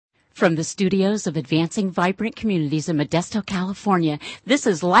From the studios of Advancing Vibrant Communities in Modesto, California, this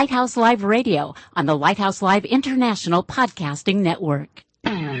is Lighthouse Live Radio on the Lighthouse Live International Podcasting Network.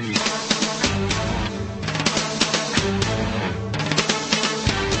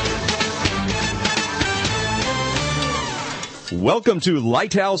 Welcome to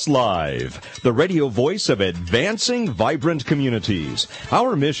Lighthouse Live, the radio voice of advancing vibrant communities.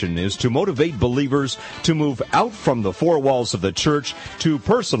 Our mission is to motivate believers to move out from the four walls of the church to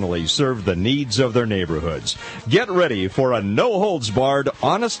personally serve the needs of their neighborhoods. Get ready for a no-holds-barred,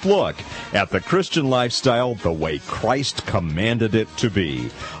 honest look at the Christian lifestyle the way Christ commanded it to be.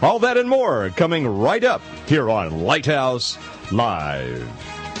 All that and more coming right up here on Lighthouse Live.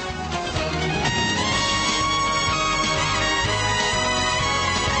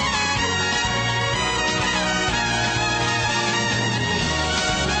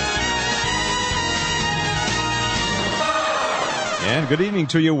 And good evening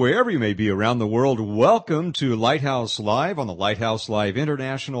to you wherever you may be around the world. Welcome to Lighthouse Live on the Lighthouse Live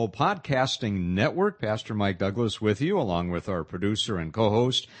International Podcasting Network. Pastor Mike Douglas with you, along with our producer and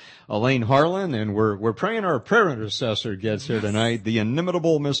co-host, Elaine Harlan. And we're praying our prayer intercessor gets here tonight. The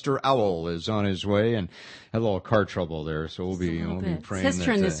inimitable Mr. Owl is on his way and had a little car trouble there, so we'll be praying. It's his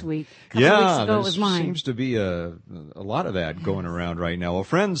turn this week. Yeah, there seems to be a lot of that going around right now. Well,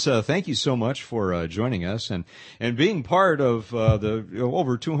 friends, thank you so much for joining us and being part of the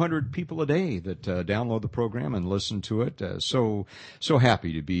over 200 people a day that download the program and listen to it. So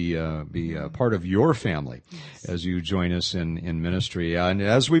happy to be part of your family as you join us in ministry. And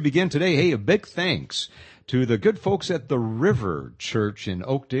as we begin today, hey, a big thanks to the good folks at the River Church in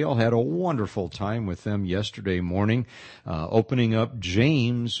Oakdale. Had a wonderful time with them yesterday morning, opening up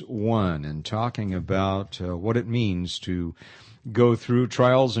James 1 and talking about what it means to go through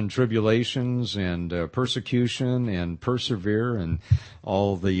trials and tribulations and persecution and persevere and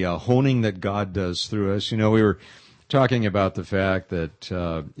all the honing that God does through us. You know, we were talking about the fact that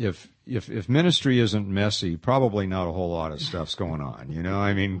if ministry isn't messy, probably not a whole lot of stuff's going on. You know,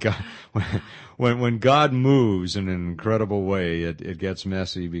 I mean, God, when God moves in an incredible way, it gets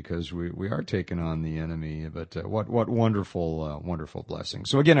messy because we are taking on the enemy. But what wonderful blessing.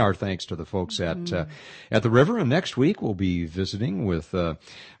 So again, our thanks to the folks at the River. And next week we'll be visiting with the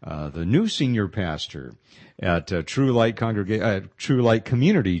new senior pastor at True Light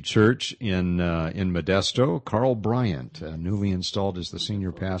Community Church in Modesto, Carl Bryant, newly installed as the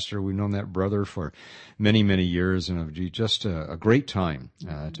senior pastor. We've known that brother for many, many years, and just a great time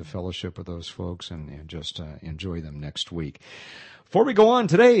to fellowship with those folks and just enjoy them next week. Before we go on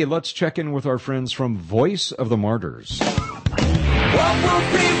today, let's check in with our friends from Voice of the Martyrs. What will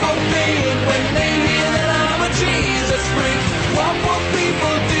people think when they hear that I'm a Jesus freak? What will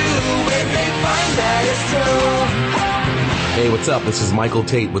people do when they find that it's true? Hey, what's up? This is Michael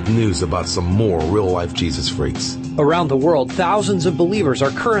Tate with news about some more real-life Jesus freaks. Around the world, thousands of believers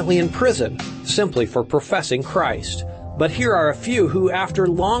are currently in prison simply for professing Christ. But here are a few who, after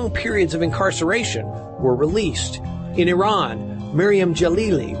long periods of incarceration, were released. In Iran, Miriam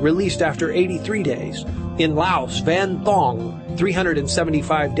Jalili, released after 83 days. In Laos, Van Thong,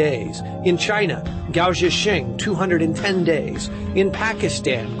 375 days. In China, Gao Zhixing, 210 days. In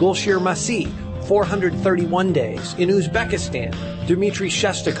Pakistan, Gulshir Masih, 431 days. In Uzbekistan, Dmitry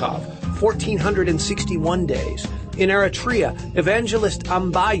Shestakov, 1,461 days. In Eritrea, Evangelist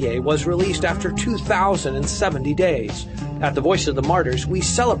Ambaye was released after 2,070 days. At the Voice of the Martyrs, we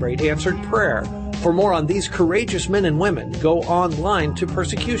celebrate answered prayer. For more on these courageous men and women, go online to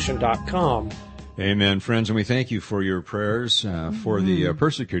persecution.com. Amen, friends, and we thank you for your prayers for the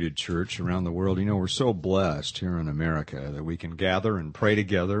persecuted church around the world. You know, we're so blessed here in America that we can gather and pray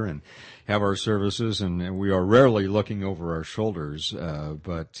together and have our services, and we are rarely looking over our shoulders,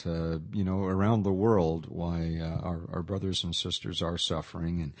 but you know, around the world, why our brothers and sisters are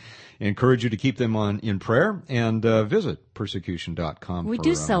suffering, and I encourage you to keep them in prayer, and visit persecution.com. We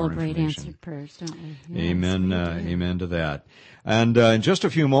do celebrate answered prayers, don't we? Yes, amen. Amen to that. And in just a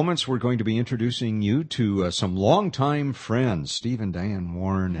few moments, we're going to be introducing you to some longtime friends, Steve and Diane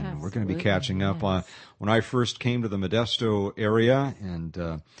Warren, and we're going to be catching up on when I first came to the Modesto area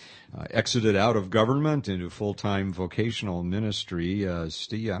and exited out of government into full-time vocational ministry.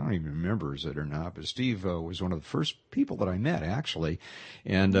 Steve, I don't even remember is it or not, but Steve was one of the first people that I met, actually,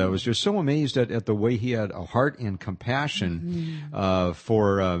 and was just so amazed at the way he had a heart and compassion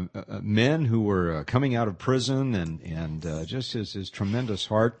for men who were coming out of prison, and just his tremendous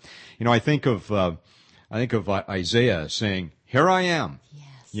heart. You know, I think of Isaiah saying, "Here I am."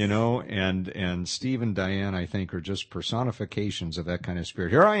 you know, and Steve and Diane, I think, are just personifications of that kind of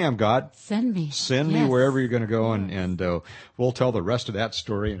spirit. Here I am, God. Send me. Send me Yes. wherever you're going to go, and we'll tell the rest of that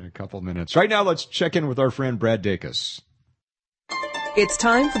story in a couple of minutes. Right now, let's check in with our friend Brad Dacus. It's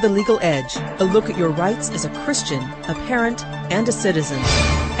time for The Legal Edge, a look at your rights as a Christian, a parent, and a citizen.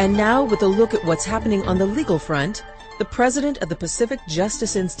 And now, with a look at what's happening on the legal front, the president of the Pacific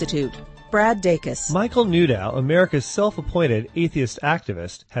Justice Institute, Brad Dacus. Michael Newdow, America's self-appointed atheist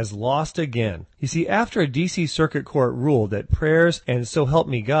activist, has lost again. You see, after a D.C. Circuit Court ruled that prayers and "So Help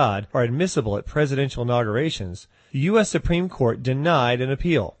Me God" are admissible at presidential inaugurations, the U.S. Supreme Court denied an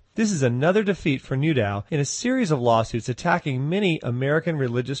appeal. This is another defeat for Newdow in a series of lawsuits attacking many American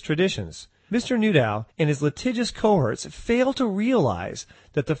religious traditions. Mr. Newdow and his litigious cohorts fail to realize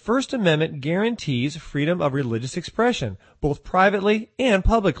that the First Amendment guarantees freedom of religious expression, both privately and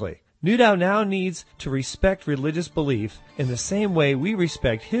publicly. Newdow now needs to respect religious belief in the same way we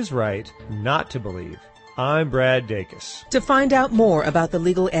respect his right not to believe. I'm Brad Dacus. To find out more about The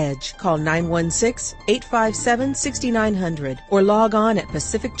Legal Edge, call 916-857-6900 or log on at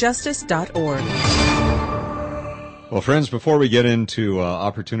pacificjustice.org. Well, friends, before we get into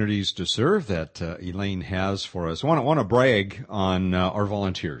opportunities to serve that Elaine has for us, I want to brag on our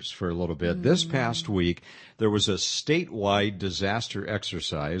volunteers for a little bit. This past week, there was a statewide disaster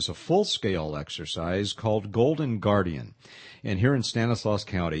exercise, a full-scale exercise called Golden Guardian. And here in Stanislaus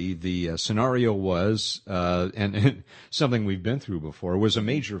County, the scenario was, and something we've been through before, was a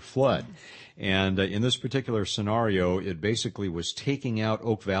major flood. And in this particular scenario, it basically was taking out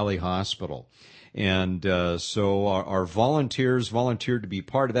Oak Valley Hospital. And so our volunteers volunteered to be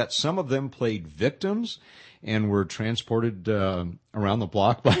part of that. Some of them played victims and were transported around the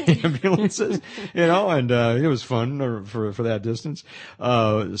block by ambulances, you know, and it was fun for that distance.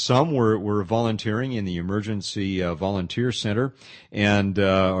 Some were volunteering in the emergency volunteer center, and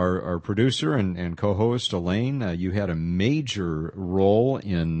our producer and co-host Elaine, you had a major role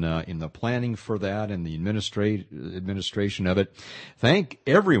in the planning for that and the administration of it. Thank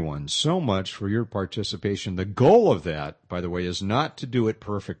everyone so much for your participation. The goal of that, by the way, is not to do it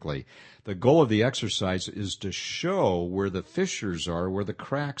perfectly. The goal of the exercise is to show where the fissures are, where the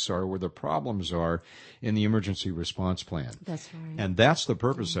cracks are, where the problems are in the emergency response plan. That's right. And that's the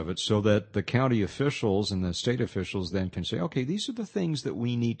purpose of it, so that the county officials and the state officials then can say, okay, these are the things that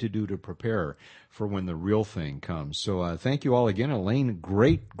we need to do to prepare for when the real thing comes. So thank you all again. Elaine,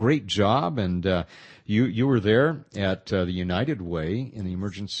 great job. And you were there at the United Way in the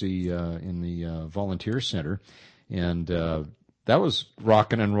emergency, in the volunteer center. And that was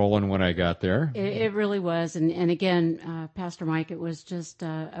rocking and rolling when I got there. It really was. And again, Pastor Mike, it was just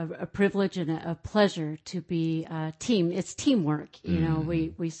a privilege and a pleasure to be a team. It's teamwork. You know,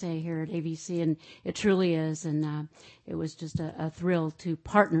 we say here at ABC, and it truly is. And it was just a thrill to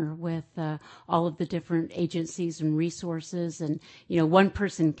partner with all of the different agencies and resources. And, you know, one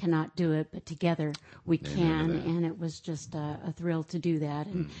person cannot do it, but together we can. And it was just a thrill to do that.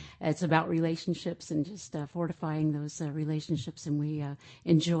 And it's about relationships and just fortifying those relationships. And we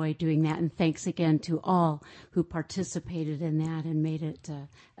enjoy doing that. And thanks again to all who participated in that and made it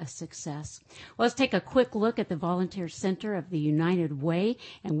a success. Well, let's take a quick look at the Volunteer Center of the United Way.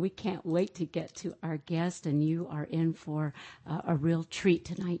 And we can't wait to get to our guest. And you are in for a real treat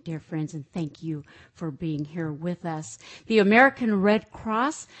tonight, dear friends. And thank you for being here with us. The American Red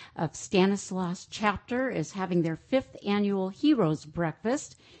Cross of Stanislaus Chapter is having their 5th annual Heroes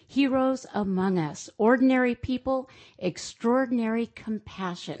Breakfast. Heroes Among Us, ordinary people, extraordinary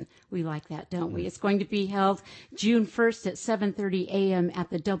compassion. We like that, don't we? It's going to be held June 1st at 7:30 a.m. at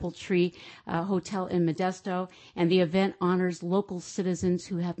the Doubletree Hotel in Modesto, and the event honors local citizens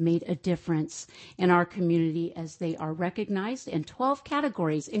who have made a difference in our community as they are recognized in 12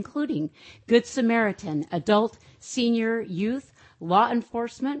 categories, including Good Samaritan, adult, senior, youth, law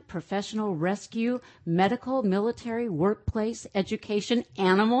enforcement, professional rescue, medical, military, workplace, education,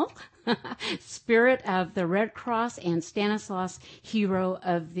 animal, Spirit of the Red Cross, and Stanislaus Hero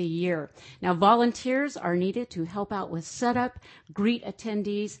of the Year. Now, volunteers are needed to help out with setup, greet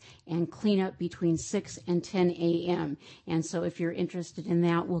attendees, and clean up between 6 and 10 a.m. And so if you're interested in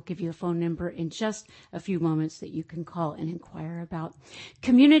that, we'll give you a phone number in just a few moments that you can call and inquire about.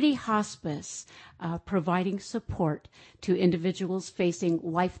 Community hospice, providing support to individuals facing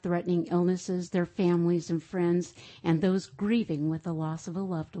life-threatening illnesses, their families and friends, and those grieving with the loss of a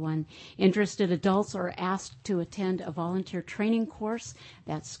loved one. Interested adults are asked to attend a volunteer training course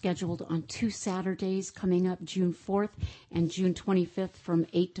that's scheduled on 2 Saturdays coming up June 4th and June 25th from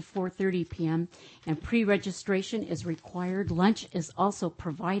 8 to 4:30 p.m. And pre-registration is required. Lunch is also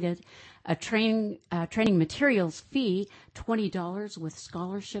provided. A training materials fee, $20 with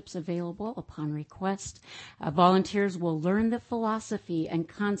scholarships available upon request. Volunteers will learn the philosophy and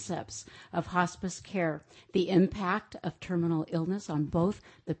concepts of hospice care, the impact of terminal illness on both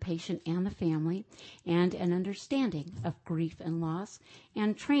the patient and the family, and an understanding of grief and loss,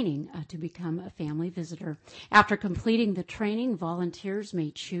 and training to become a family visitor. After completing the training, volunteers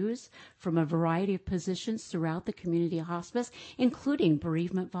may choose from a variety of positions throughout the community hospice, including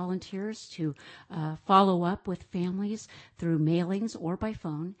bereavement volunteers to follow up with families through mailings or by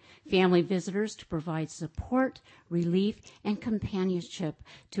phone, family visitors to provide support, relief, and companionship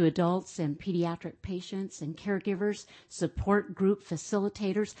to adults and pediatric patients and caregivers, support group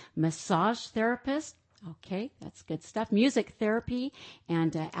facilitators, massage therapists. Okay, that's good stuff. Music therapy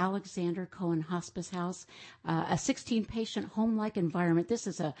and Alexander Cohen Hospice House, a 16-patient home-like environment. This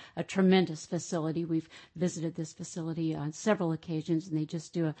is a tremendous facility. We've visited this facility on several occasions, and they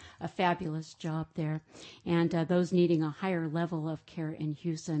just do a fabulous job there. And those needing a higher level of care in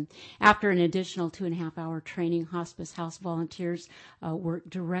Houston. After an additional 2.5-hour training, Hospice House volunteers work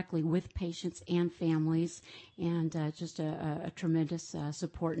directly with patients and families, and just a tremendous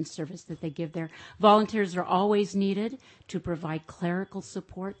support and service that they give there. Volunteers are always needed to provide clerical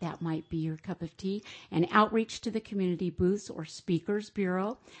support. That might be your cup of tea. And outreach to the community booths or speakers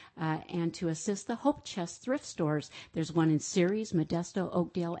bureau, and to assist the Hope Chest thrift stores. There's one in Ceres, Modesto,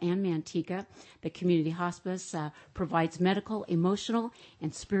 Oakdale, and Manteca. The community hospice provides medical, emotional,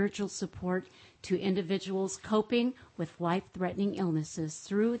 and spiritual support to individuals coping with life-threatening illnesses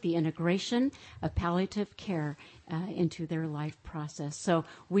through the integration of palliative care into their life process. So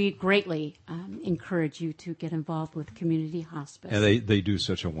we greatly encourage you to get involved with community hospice. And they do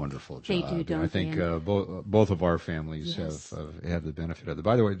such a wonderful job. They do, don't I think they? both of our families Yes. have had the benefit of it.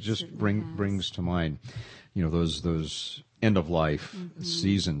 By the way, it just brings to mind, those end of life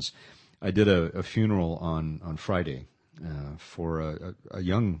seasons. I did a funeral on Friday. For a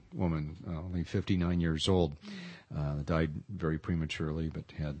young woman, only 59 years old, died very prematurely, but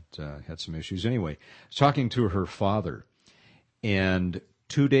had some issues. Anyway, I was talking to her father, and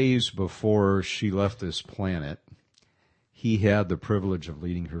 2 days before she left this planet, he had the privilege of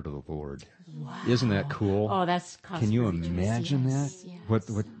leading her to the Lord. Wow. Isn't that cool? Oh, that's Can you imagine yes, that? yes. What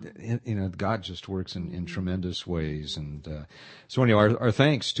God just works in tremendous ways, and so anyway, our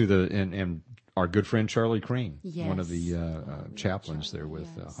thanks to and our good friend Charlie Crane, Yes. one of the chaplains Charlie, there with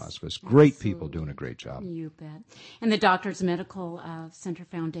yes. hospice. Great people Absolutely. doing a great job. You bet. And the Doctors Medical Center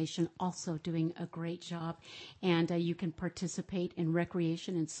Foundation also doing a great job. And you can participate in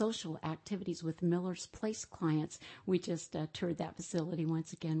recreation and social activities with Miller's Place clients. We just toured that facility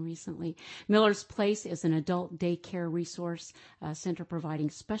once again recently. Miller's Place is an adult daycare resource center providing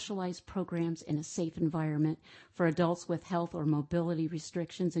specialized programs in a safe environment for adults with health or mobility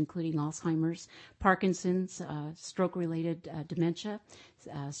restrictions, including Alzheimer's, Parkinson's, stroke-related dementia,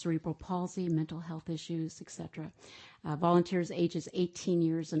 cerebral palsy, mental health issues, etc. Volunteers ages 18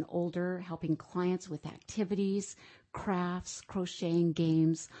 years and older, helping clients with activities, crafts, crocheting,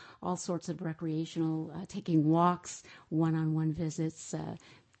 games, all sorts of recreational, taking walks, one-on-one visits,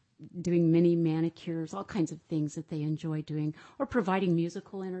 doing mini manicures, all kinds of things that they enjoy doing, or providing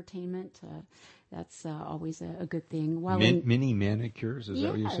musical entertainment. That's always a good thing. Mini manicures, is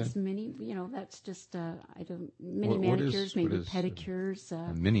that what you Yes, said? mini. That's just mini What manicures, is- maybe what is, pedicures.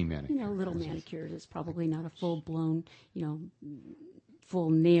 A mini manicure. Little manicures. It's probably not a full blown, full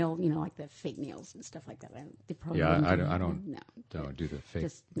nail, like the fake nails and stuff like that. They probably Yeah, wouldn't I do that. don't No. do the fake.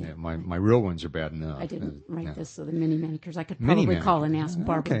 Just, yeah, my real ones are bad enough. I didn't write yeah. this, so the mini manicures. I could Mini probably call and manicures. ask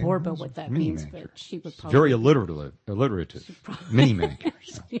Barbara Okay. Borba what that Mini means, manicures. but she would It's probably very alliterative. Mini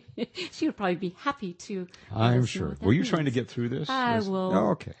manicures. she would probably be happy to. let I'm us know sure. what that Were you means. trying to get through this? I will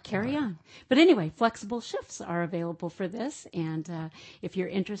Oh, okay. carry on. But anyway, flexible shifts are available for this. And if you're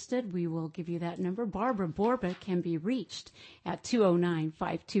interested, we will give you that number. Barbara Borba can be reached at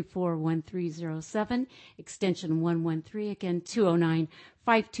 209-524-1307, extension 113. Again,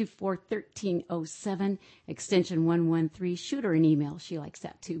 209-524-1307, extension 113. Shoot her an email. She likes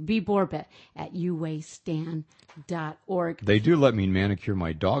that too. bborba@uwastan.org. They do let me manicure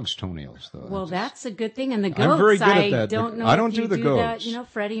my dog's toenails, though. Well, that's a good thing. And the goats, I'm very good at that. I don't know I don't if do you the do goats. that.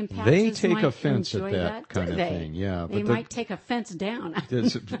 Freddie and Pat They take might offense at enjoy that kind do of they? thing, yeah, They but the- might take offense down.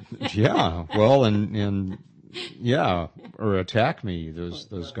 Yeah, well, and yeah, or attack me. Those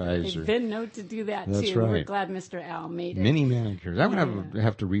guys They've are been known to do that, That's too. We're right. glad Mr. Al made it. mini manicures. I'm gonna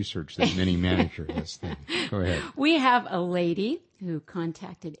have to research that mini manicure. This thing. Go ahead. We have a lady who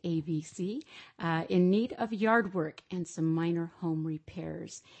contacted AVC in need of yard work and some minor home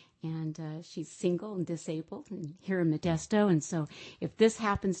repairs. and she's single and disabled and here in Modesto. And so if this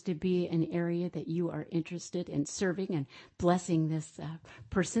happens to be an area that you are interested in serving and blessing this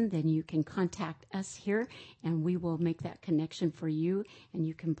person, then you can contact us here, and we will make that connection for you, and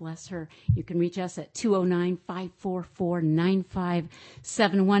you can bless her. You can reach us at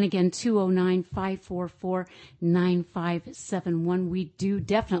 209-544-9571. Again, 209-544-9571. We do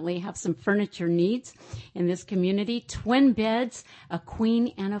definitely have some furniture needs in this community. Twin beds, a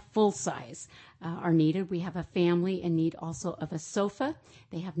queen and a full size are needed. We have a family in need also of a sofa.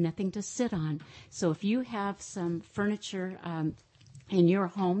 They have nothing to sit on. So if you have some furniture in your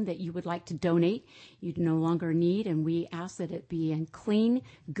home that you would like to donate, you no longer need, and we ask that it be in clean,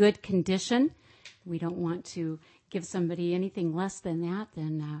 good condition. We don't want to give somebody anything less than that.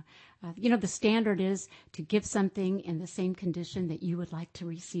 Then, the standard is to give something in the same condition that you would like to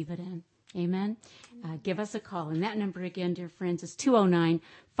receive it in. Amen. Give us a call. And that number again, dear friends, is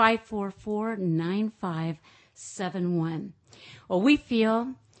 209-544-9571. Well, we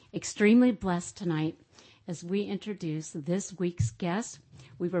feel extremely blessed tonight as we introduce this week's guest.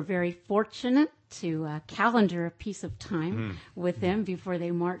 We were very fortunate to calendar a piece of time with them before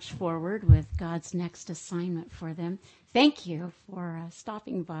they march forward with God's next assignment for them. Thank you for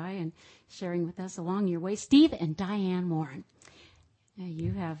stopping by and sharing with us along your way. Steve and Diane Warren.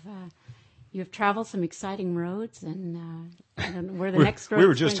 You have traveled some exciting roads, and I don't know where the next road. We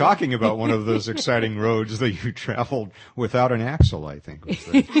were just talking about one of those exciting roads that you traveled without an axle, I think, or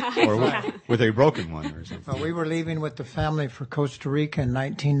with a broken one or something. Well, we were leaving with the family for Costa Rica in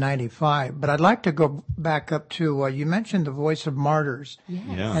 1995, but I'd like to go back up to, you mentioned the Voice of Martyrs. Yes.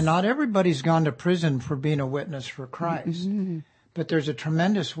 Yeah. And not everybody's gone to prison for being a witness for Christ, but there's a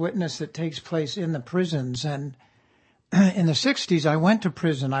tremendous witness that takes place in the prisons. And in the 60s, I went to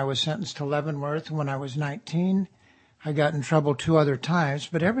prison. I was sentenced to Leavenworth when I was 19. I got in trouble 2 other times,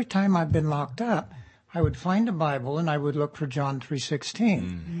 but every time I've been locked up, I would find a Bible and I would look for John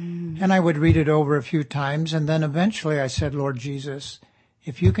 3:16. And I would read it over a few times, and then eventually I said, Lord Jesus,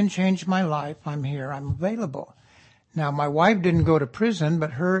 if you can change my life, I'm here, I'm available. Now, my wife didn't go to prison,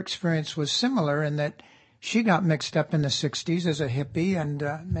 but her experience was similar in that she got mixed up in the 60s as a hippie, and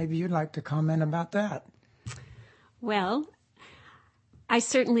maybe you'd like to comment about that. Well, I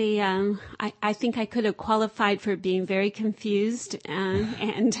certainly, I think I could have qualified for being very confused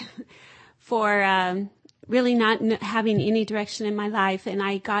and for really not having any direction in my life. And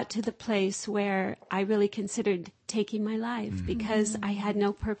I got to the place where I really considered taking my life because I had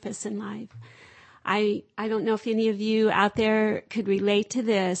no purpose in life. I don't know if any of you out there could relate to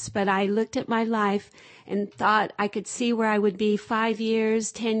this, but I looked at my life and thought I could see where I would be 5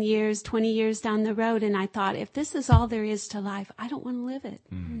 years, 10 years, 20 years down the road. And I thought, if this is all there is to life, I don't want to live it.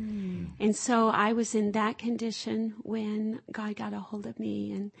 And so I was in that condition when God got a hold of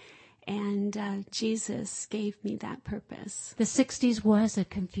me, and Jesus gave me that purpose. The 60s was a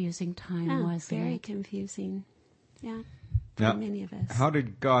confusing time, wasn't very it? confusing. Yeah. Now, many of us. how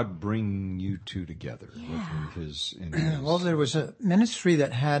did God bring you two together? Well, there was a ministry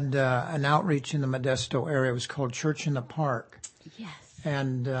that had an outreach in the Modesto area. It was called Church in the Park. Yes.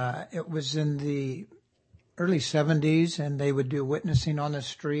 And it was in the early 70s, and they would do witnessing on the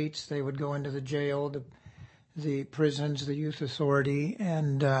streets. They would go into the jail, the prisons, the youth authority,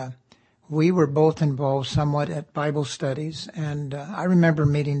 and we were both involved somewhat at Bible studies. And I remember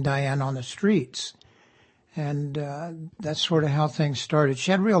meeting Diane on the streets. And that's sort of how things started.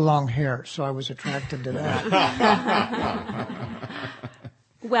 She had real long hair, so I was attracted to that.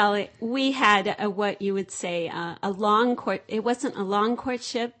 Well, we had what you would say a long court. It wasn't a long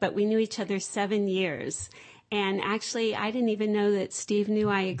courtship, but we knew each other 7 years. And actually, I didn't even know that Steve knew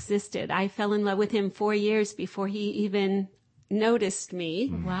I existed. I fell in love with him 4 years before he even noticed me.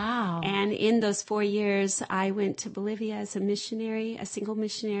 Wow. And in those 4 years, I went to Bolivia as a missionary, a single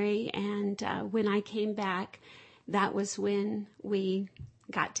missionary. And when I came back, that was when we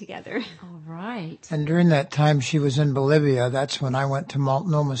got together. All right. And during that time she was in Bolivia, that's when I went to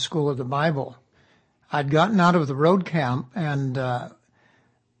Multnomah School of the Bible. I'd gotten out of the road camp, and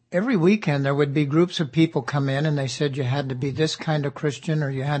every weekend there would be groups of people come in, and they said you had to be this kind of Christian, or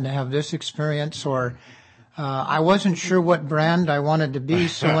you had to have this experience, or I wasn't sure what brand I wanted to be.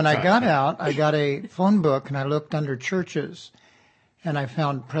 So when I got out, I got a phone book and I looked under churches, and I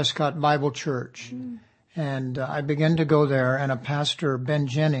found Prescott Bible Church. And I began to go there, and a pastor, Ben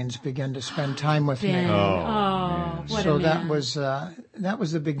Jennings, began to spend time with me. Oh, what So a man. that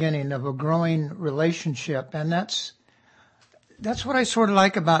was the beginning of a growing relationship, and that's what I sort of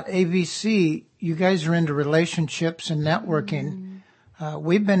like about AVC. You guys are into relationships and networking.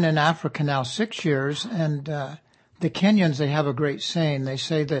 We've been in Africa now 6 years, and the Kenyans, they have a great saying. They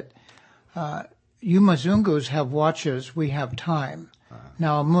say that you Mzungus have watches, we have time.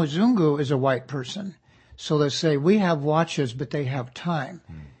 Now, a Mzungu is a white person. So they say, we have watches, but they have time.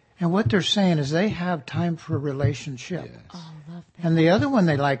 And what they're saying is they have time for a relationship. Yes. Oh, love that. And the other one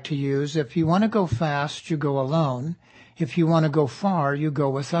they like to use, if you want to go fast, you go alone. If you want to go far, you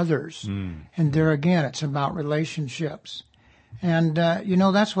go with others. And there again, it's about relationships. And,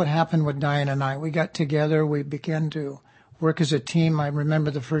 that's what happened with Diane and I. We got together. We began to work as a team. I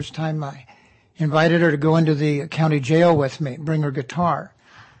remember the first time I invited her to go into the county jail with me, bring her guitar.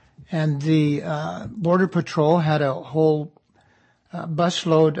 And the Border Patrol had a whole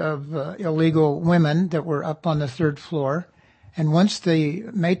busload of illegal women that were up on the third floor. And once the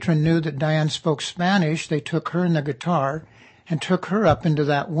matron knew that Diane spoke Spanish, they took her and the guitar and took her up into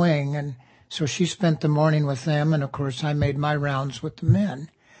that wing. And so she spent the morning with them. And, of course, I made my rounds with the men.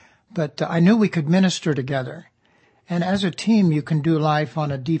 But I knew we could minister together. And as a team, you can do life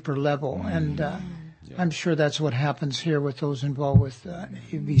on a deeper level. And I'm sure that's what happens here with those involved with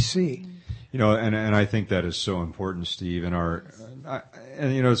ABC. And I think that is so important, Steve.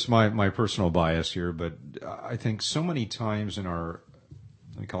 It's my personal bias here, but I think so many times in our,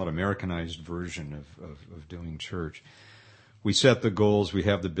 we call it Americanized version of doing church, we set the goals, we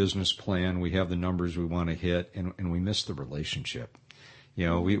have the business plan, we have the numbers we want to hit, and we miss the relationship.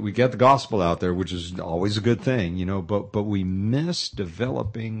 We get the gospel out there, which is always a good thing, but we miss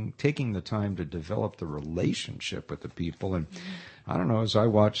taking the time to develop the relationship with the people. And I don't know, as I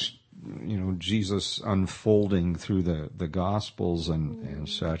watch, Jesus unfolding through the Gospels and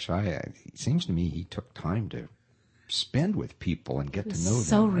such, it seems to me he took time to spend with people and get to know them.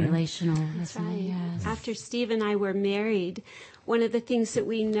 So right? relational. That's right. Yes. After Steve and I were married, one of the things that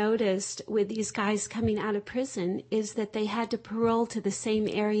we noticed with these guys coming out of prison is that they had to parole to the same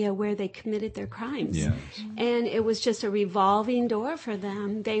area where they committed their crimes. Yes. And it was just a revolving door for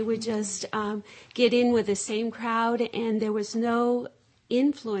them. They would just get in with the same crowd, and there was no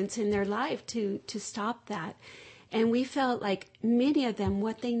influence in their life to stop that. And we felt like many of them,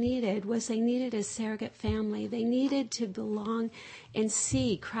 what they needed was they needed a surrogate family. They needed to belong and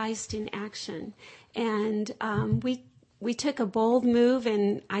see Christ in action. And we took a bold move,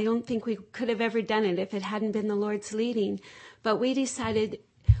 and I don't think we could have ever done it if it hadn't been the Lord's leading. But we decided,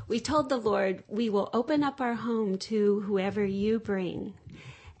 we told the Lord, we will open up our home to whoever you bring.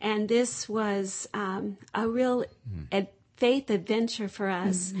 And this was a real faith adventure for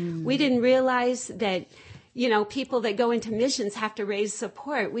us. Mm-hmm. We didn't realize that, people that go into missions have to raise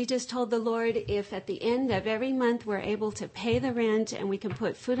support. We just told the Lord, if at the end of every month we're able to pay the rent and we can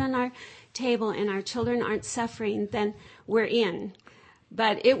put food on our table and our children aren't suffering, then we're in.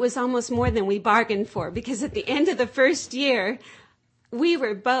 But it was almost more than we bargained for, because at the end of the first year, we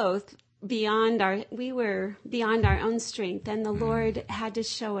were both beyond our own strength, and the Lord had to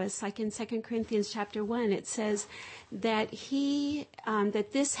show us, like in 2 Corinthians chapter 1, it says that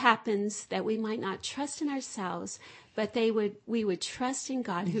that this happens that we might not trust in ourselves, but we would trust in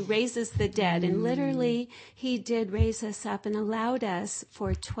God who raises the dead. And literally, he did raise us up and allowed us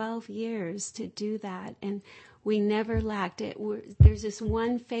for 12 years to do that. And we never lacked it. There's this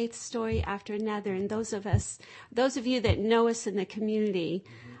one faith story after another. And those of you that know us in the community,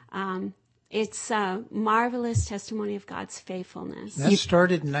 it's a marvelous testimony of God's faithfulness. That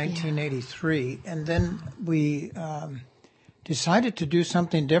started in 1983, and then we decided to do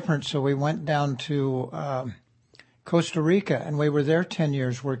something different, so we went down to Costa Rica, and we were there 10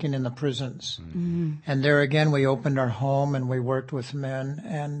 years working in the prisons. Mm-hmm. And there again, we opened our home, and we worked with men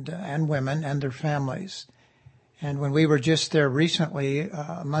and women and their families. And when we were just there recently,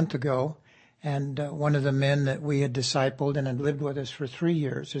 a month ago, and one of the men that we had discipled and had lived with us for 3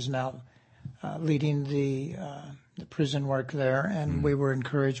 years is now leading the prison work there, and we were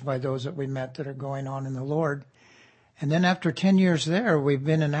encouraged by those that we met that are going on in the Lord. And then after 10 years there, we've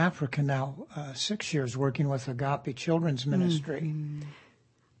been in Africa now 6 years working with Agape Children's Ministry. Mm-hmm.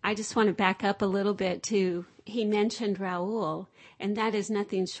 I just want to back up a little bit to, he mentioned Raul, and that is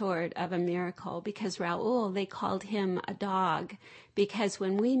nothing short of a miracle, because Raul, they called him a dog, because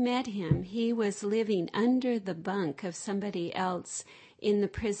when we met him, he was living under the bunk of somebody else in the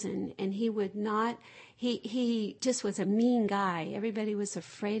prison, and he would not, he just was a mean guy. Everybody was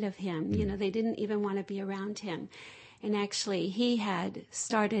afraid of him. They didn't even want to be around him. And actually, he had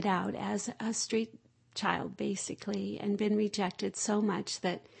started out as a street child, basically, and been rejected so much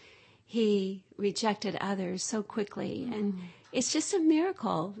that he rejected others so quickly. And it's just a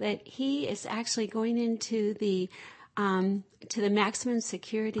miracle that he is actually going into the to the maximum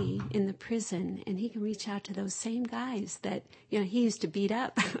security in the prison, and he can reach out to those same guys that he used to beat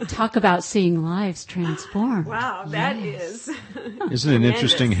up. Talk about seeing lives transformed. Wow, that is. Isn't it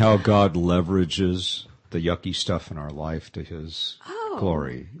interesting how God leverages the yucky stuff in our life to His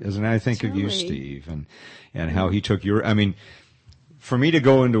glory? Isn't it? I think of you, Steve, and how He took your. I mean, for me to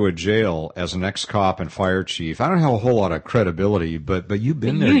go into a jail as an ex-cop and fire chief, I don't have a whole lot of credibility, but you've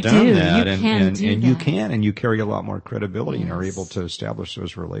been there, done that, and you carry a lot more credibility and are able to establish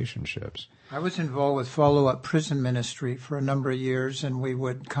those relationships. I was involved with follow-up prison ministry for a number of years, and we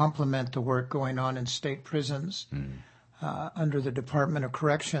would complement the work going on in state prisons under the Department of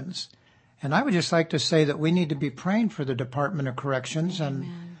Corrections. And I would just like to say that we need to be praying for the Department of Corrections. Amen.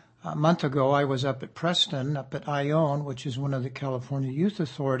 And a month ago, I was up at Preston, up at Ione, which is one of the California Youth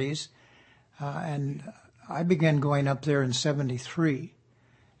Authorities, and I began going up there in 73,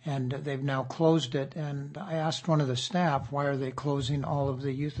 and they've now closed it. And I asked one of the staff, why are they closing all of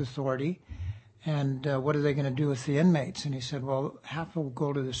the youth authority, and what are they going to do with the inmates? And he said, well, half will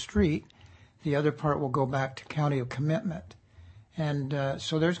go to the street, the other part will go back to county of commitment. And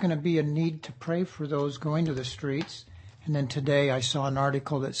so there's going to be a need to pray for those going to the streets. And then today I saw an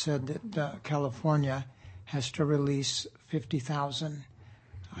article that said that California has to release 50,000,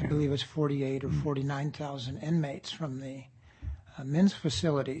 I believe it's 48 or 49,000 inmates from the men's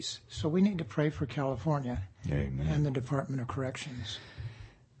facilities. So we need to pray for California and the Department of Corrections.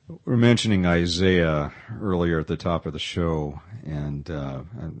 We're mentioning Isaiah earlier at the top of the show, and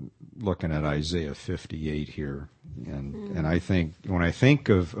I'm looking at Isaiah 58 here. And I think, when I think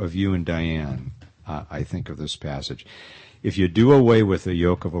of you and Diane, I think of this passage. If you do away with the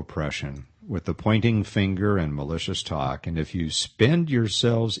yoke of oppression, with the pointing finger and malicious talk, and if you spend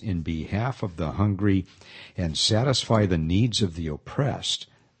yourselves in behalf of the hungry and satisfy the needs of the oppressed,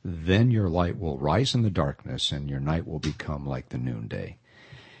 then your light will rise in the darkness and your night will become like the noonday.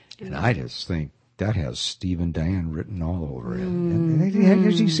 And I just think that has Steve and Diane written all over it. And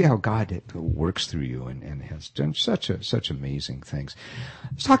you see how God works through you and has done such amazing things.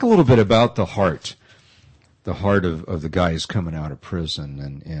 Let's talk a little bit about the heart of the guys coming out of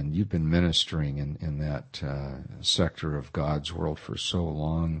prison. And you've been ministering in that sector of God's world for so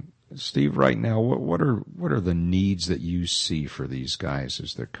long. Steve, right now, what are the needs that you see for these guys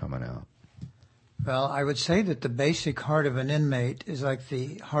as they're coming out? Well, I would say that the basic heart of an inmate is like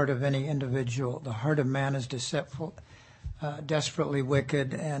the heart of any individual. The heart of man is deceitful, desperately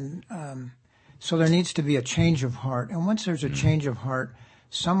wicked, and so there needs to be a change of heart. And once there's a change of heart,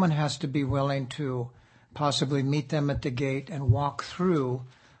 someone has to be willing to possibly meet them at the gate and walk through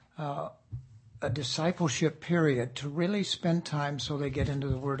a discipleship period to really spend time so they get into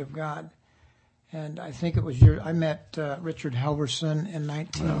the Word of God. And I think it was I met Richard Halverson in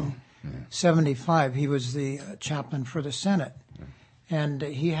 1975. He was the chaplain for the Senate. And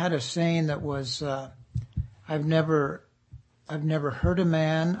he had a saying that was, I've never heard a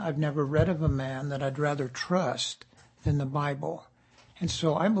man, I've never read of a man that I'd rather trust than the Bible. And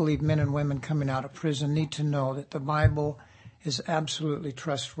so I believe men and women coming out of prison need to know that the Bible is absolutely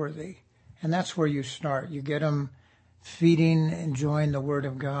trustworthy. And that's where you start. You get them feeding, enjoying the Word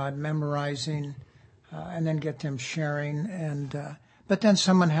of God, memorizing, and then get them sharing. And but then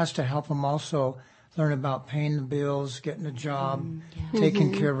someone has to help them also learn about paying the bills, getting a job,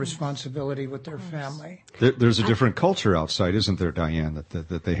 taking care of responsibility with their family. There's a different culture outside, isn't there, Diane,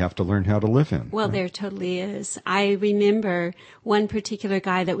 that they have to learn how to live in? Well, there totally is. I remember one particular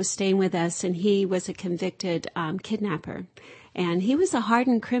guy that was staying with us, and he was a convicted kidnapper. And he was a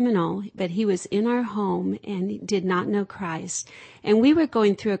hardened criminal, but he was in our home and he did not know Christ. And we were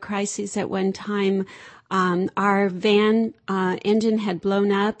going through a crisis at one time. Our van engine had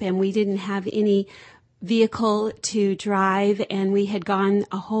blown up and we didn't have any vehicle to drive, and we had gone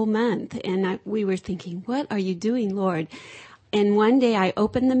a whole month. And we were thinking, what are you doing, Lord? And one day I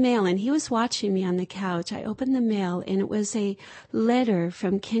opened the mail, and he was watching me on the couch. I opened the mail, and it was a letter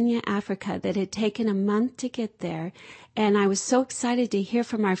from Kenya, Africa, that had taken a month to get there. And I was so excited to hear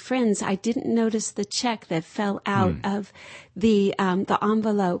from our friends, I didn't notice the check that fell out of the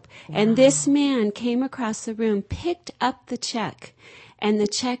envelope. Wow. And this man came across the room, picked up the check, and the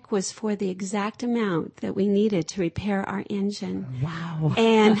check was for the exact amount that we needed to repair our engine. Wow.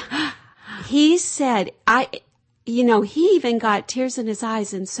 And he said, he even got tears in his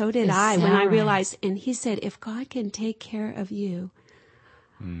eyes, and so did I when I realized, and he said, if God can take care of you,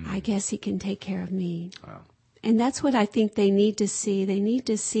 I guess he can take care of me. Wow. And that's what I think they need to see. They need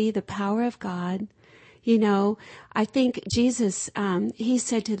to see the power of God. I think Jesus, he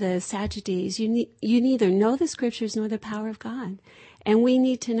said to the Sadducees, you neither know the scriptures nor the power of God. And we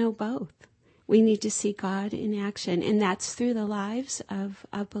need to know both. we need to see God in action, and that's through the lives of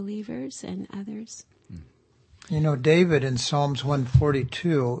believers and others. You know, David in Psalms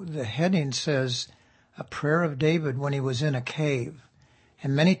 142, the heading says, a prayer of David when he was in a cave.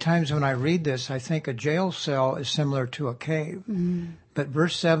 And many times when I read this, I think a jail cell is similar to a cave. But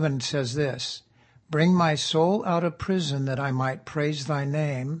verse 7 says this, bring my soul out of prison that I might praise thy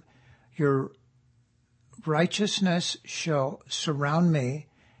name. Your righteousness shall surround me,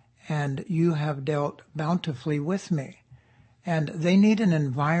 and you have dealt bountifully with me. And they need an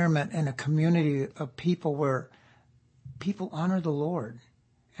environment and a community of people where people honor the Lord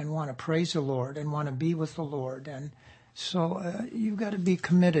and want to praise the Lord and want to be with the Lord. And so you've got to be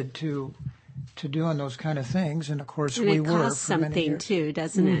committed to doing those kind of things. And of course, and we it were costs for many something years. too,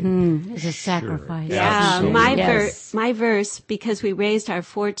 doesn't it? It's a sacrifice. Yeah, Absolutely. my verse, because we raised our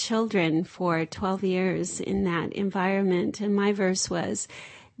 4 children for 12 years in that environment, and my verse was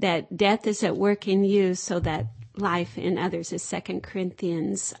that death is at work in you so that life in others is 2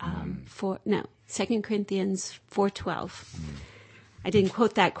 Corinthians 4:12. I didn't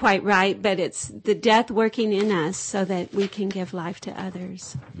quote that quite right, but it's the death working in us so that we can give life to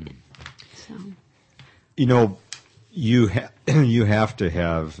others. So, You know, you have to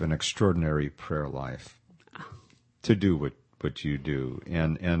have an extraordinary prayer life to do what you do.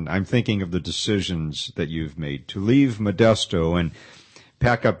 And I'm thinking of the decisions that you've made to leave Modesto and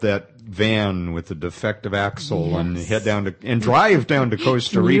pack up that van with the defective axle and head down to and drive down to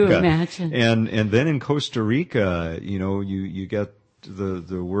Costa Rica. Can you imagine? And then in Costa Rica, you know, you get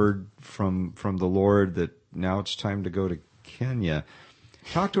the word from the Lord that now it's time to go to Kenya.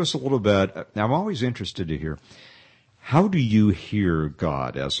 Talk to us a little bit. I'm always interested to hear, how do you hear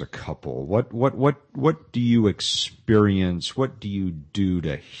God as a couple? What do you experience? What do you do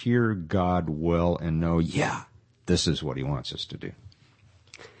to hear God well and know, yeah, this is what he wants us to do?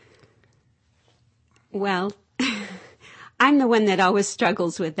 well, I'm the one that always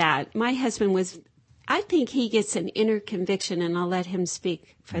struggles with that. My husband I think he gets an inner conviction, and I'll let him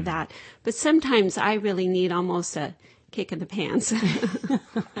speak for that. But sometimes I really need almost a kick in the pants.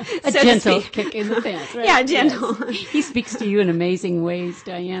 A gentle kick in the pants, right? Yeah, gentle. Yes. He speaks to you in amazing ways,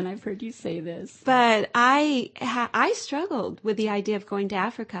 Diane. I've heard you say this. But I struggled with the idea of going to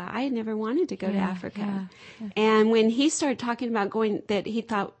Africa. I had never wanted to go to Africa. Yeah. And when he started talking about going, that he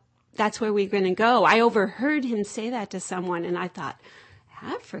thought that's where we're going to go, I overheard him say that to someone, and I thought,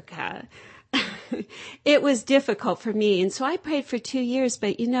 Africa? It was difficult for me. And so I prayed for 2 years,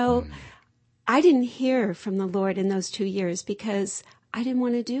 but I didn't hear from the Lord in those 2 years because I didn't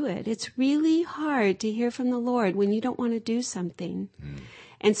want to do it. It's really hard to hear from the Lord when you don't want to do something.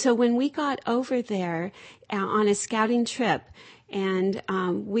 And so when we got over there on a scouting trip, and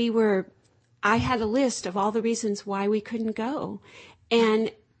I had a list of all the reasons why we couldn't go.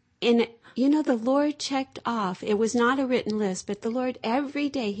 And the Lord checked off. It was not a written list, but the Lord, every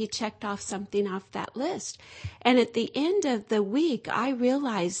day, he checked off something off that list. And at the end of the week, I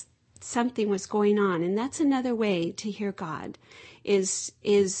realized something was going on. And that's another way to hear God is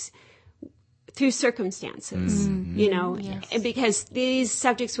through circumstances, because these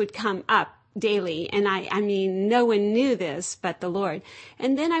subjects would come up daily. And I mean, no one knew this but the Lord.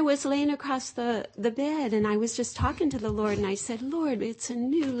 And then I was laying across the bed, and I was just talking to the Lord, and I said, Lord, it's a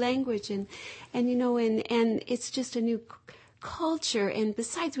new language, and it's just a new culture. And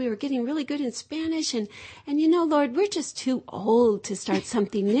besides, we were getting really good in Spanish, and Lord, we're just too old to start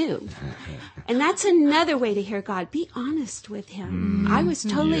something new. And that's another way to hear God. Be honest with him. I was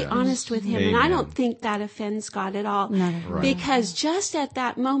totally honest with him. Amen. And I don't think that offends God at all. Right. Because just at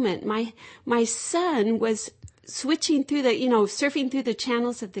that moment, my son was switching through surfing through the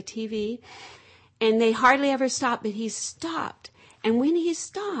channels of the TV, and they hardly ever stopped, but he stopped. And when he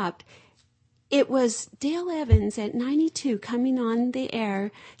stopped, it was Dale Evans at 92 coming on the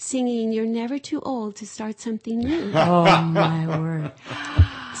air singing, "You're never too old to start something new." Oh, my word.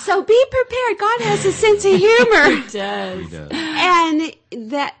 So be prepared. God has a sense of humor. He does. And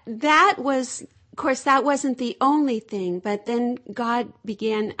that was, of course, that wasn't the only thing. But then God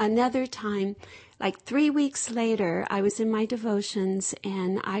began another time. Like 3 weeks later, I was in my devotions,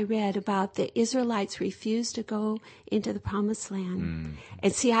 and I read about the Israelites refused to go into the promised land.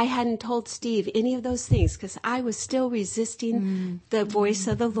 And see, I hadn't told Steve any of those things because I was still resisting the voice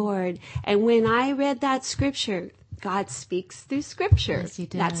of the Lord. And when I read that scripture, God speaks through scripture. Yes, he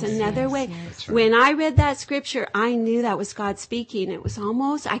does. That's another way. Yes. When I read that scripture, I knew that was God speaking. It was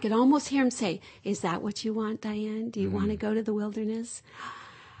I could almost hear him say, "Is that what you want, Diane? Do you want to go to the wilderness?"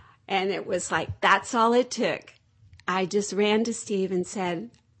 And it was like, that's all it took. I just ran to Steve and said,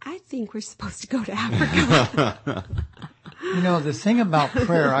 I think we're supposed to go to Africa. You know, the thing about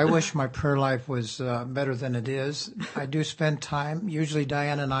prayer, I wish my prayer life was better than it is. I do spend time. Usually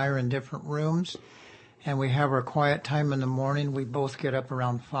Diane and I are in different rooms, and we have our quiet time in the morning. We both get up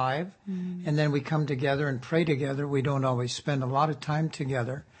around 5, and then we come together and pray together. We don't always spend a lot of time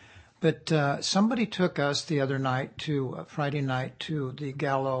together. But somebody took us the other night Friday night to the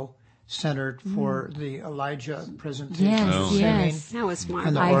Gallo Center for the Elijah presentation. Yes. That was And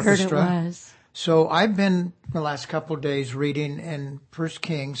marvelous. the I heard it orchestra. was. So I've been the last couple of days reading in 1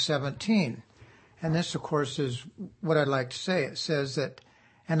 Kings 17. And this, of course, is what I'd like to say. It says that,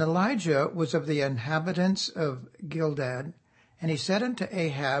 "And Elijah was of the inhabitants of Gilead, and he said unto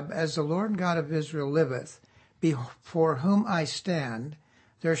Ahab, As the Lord God of Israel liveth, before whom I stand,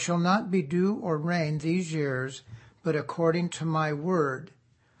 there shall not be dew or rain these years, but according to my word."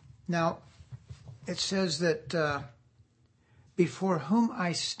 Now, it says that before whom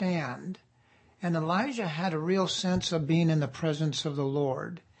I stand, and Elijah had a real sense of being in the presence of the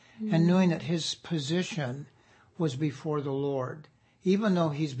Lord and knowing that his position was before the Lord, even though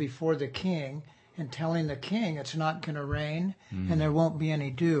he's before the king and telling the king it's not going to rain and there won't be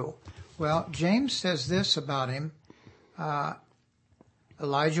any dew. Well, James says this about him.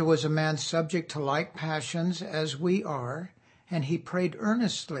 Elijah was a man subject to like passions as we are, and he prayed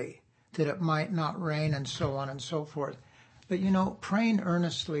earnestly that it might not rain, and so on and so forth. But, you know, praying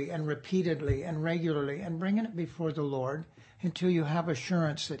earnestly and repeatedly and regularly and bringing it before the Lord until you have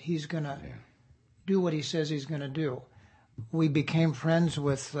assurance that he's going to do what he says he's going to do. We became friends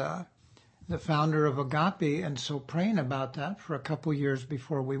with the founder of Agape, and so praying about that for a couple years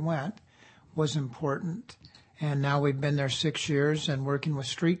before we went was important. And now we've been there 6 years and working with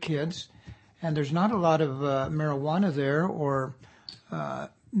street kids. And there's not a lot of marijuana there, or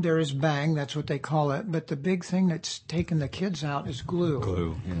there is bang, that's what they call it. But the big thing that's taken the kids out is glue.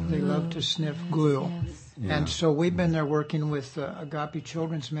 Glue. Yeah. They love to sniff glue. Yes. Yeah. And so we've been there working with Agape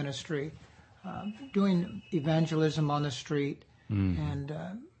Children's Ministry, doing evangelism on the street, and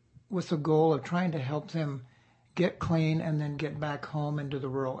with the goal of trying to help them get clean and then get back home into the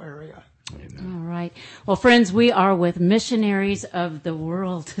rural area. All right. Well, friends, we are with missionaries of the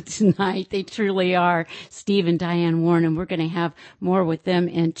world tonight. They truly are, Steve and Diane Warren, and we're going to have more with them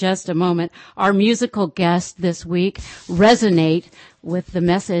in just a moment. Our musical guests this week resonate with the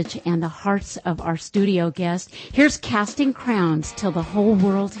message and the hearts of our studio guest. Here's Casting Crowns Till the Whole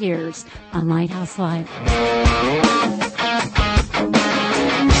World Hears on Lighthouse Live.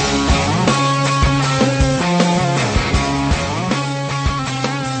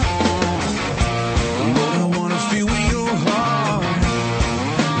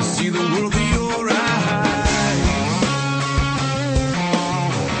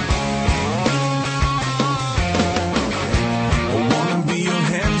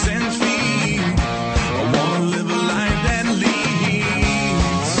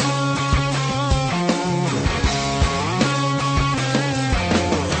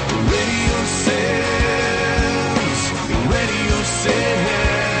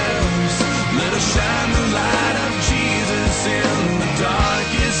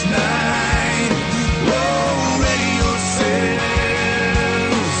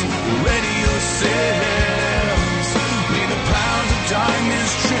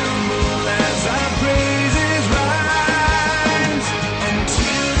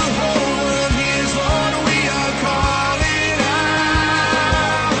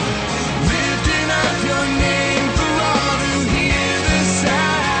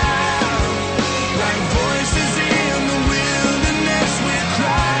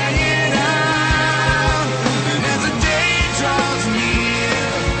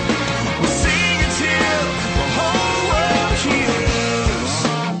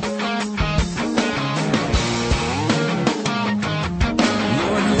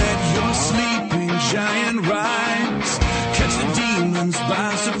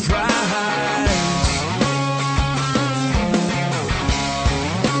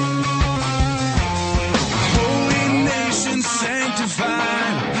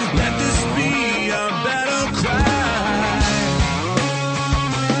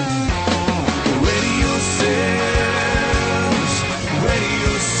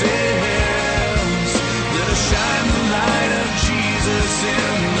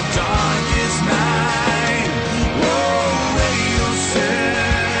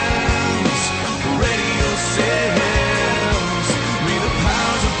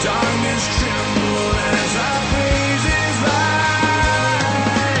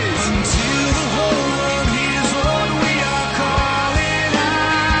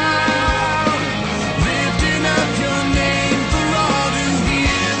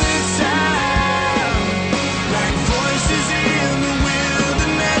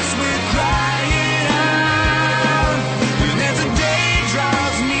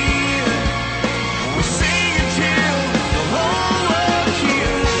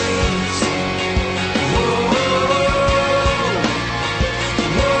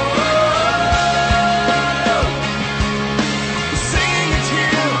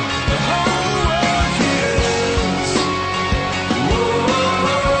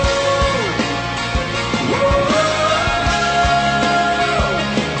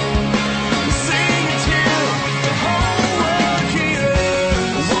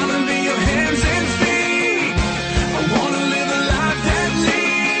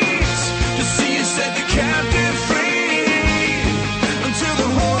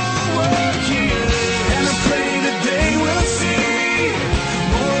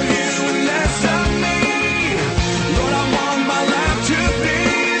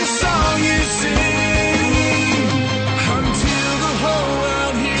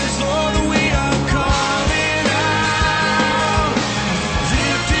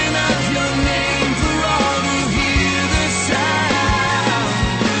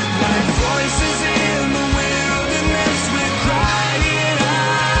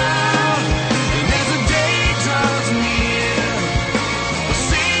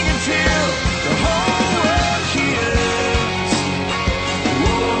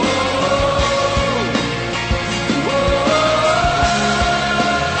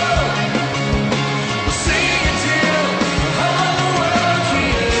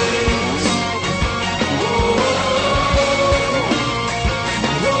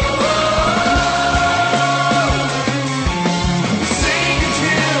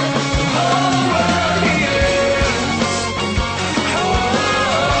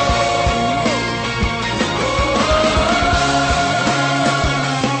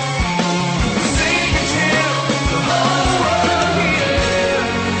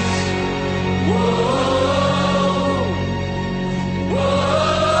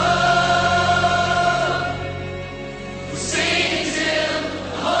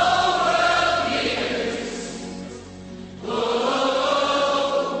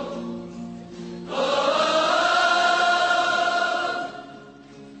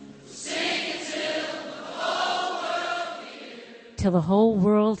 till the whole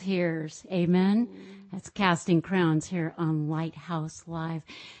world hears. Amen. That's Casting Crowns here on Lighthouse Live.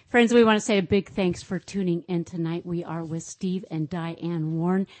 Friends, we want to say a big thanks for tuning in tonight. We are with Steve and Diane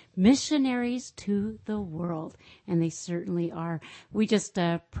Warren, missionaries to the world, and they certainly are. We just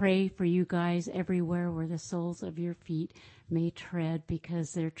pray for you guys everywhere where the soles of your feet may tread,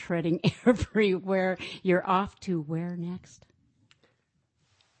 because they're treading everywhere. You're off to where next?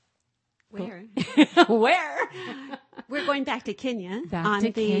 Where? Where? We're going back to Kenya on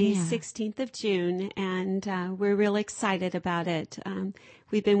to the Kenya. 16th of June, and we're real excited about it.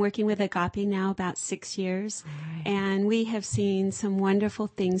 We've been working with Agape now about 6 years, and we have seen some wonderful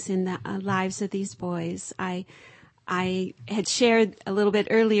things in the lives of these boys. I had shared a little bit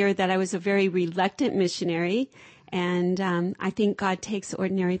earlier that I was a very reluctant missionary, and I think God takes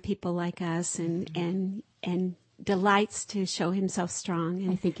ordinary people like us and delights to show himself strong.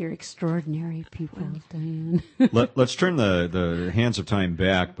 And I think you're extraordinary people, Diane. Let's turn the hands of time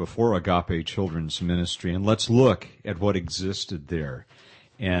back before Agape Children's Ministry, and let's look at what existed there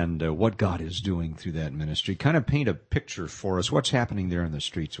and what God is doing through that ministry. Kind of paint a picture for us. What's happening there in the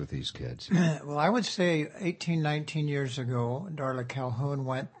streets with these kids? Well, I would say 18, 19 years ago, Darla Calhoun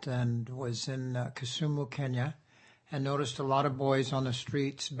went and was in Kisumu, Kenya, and noticed a lot of boys on the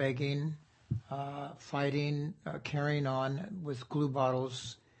streets begging, fighting, carrying on with glue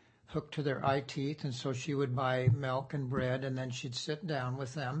bottles hooked to their eye teeth. And so she would buy milk and bread, and then she'd sit down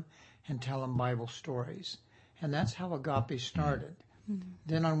with them and tell them Bible stories. And that's how Agape started. Mm-hmm.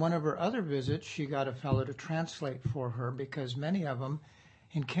 Then on one of her other visits, she got a fellow to translate for her, because many of them,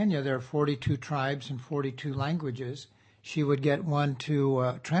 in Kenya, there are 42 tribes and 42 languages. She would get one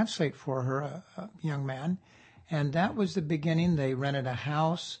to translate for her, a young man. And that was the beginning. They rented a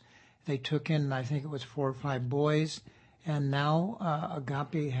house. They took in, I think it was 4 or 5 boys, and now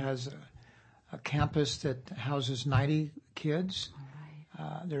Agape has a campus that houses 90 kids.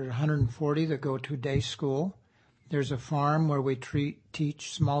 There are 140 that go to day school. There's a farm where we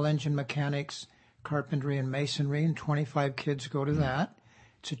teach small engine mechanics, carpentry, and masonry, and 25 kids go to that.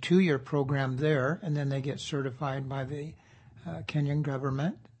 It's a 2-year program there, and then they get certified by the Kenyan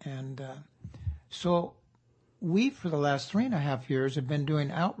government. And so we, for the last 3.5 years, have been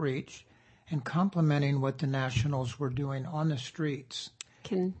doing outreach and complementing what the Nationals were doing on the streets.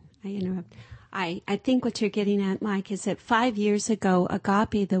 Can I interrupt? I think what you're getting at, Mike, is that 5 years ago,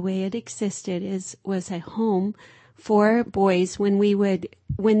 Agape, the way it existed, was a home for boys when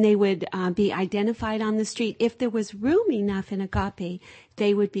they would be identified on the street. If there was room enough in Agape,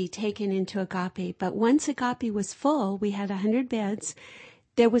 they would be taken into Agape. But once Agape was full, we had 100 beds.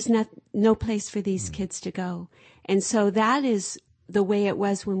 There was no place for these kids to go. And so that is the way it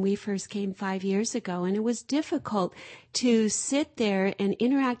was when we first came 5 years ago. And it was difficult to sit there and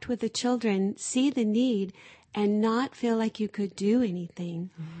interact with the children, see the need, and not feel like you could do anything.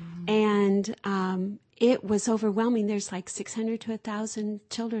 Mm-hmm. And it was overwhelming. There's like 600 to 1,000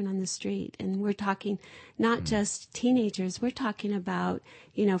 children on the street. And we're talking not just teenagers. We're talking about,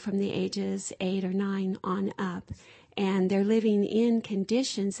 from the ages 8 or 9 on up. And they're living in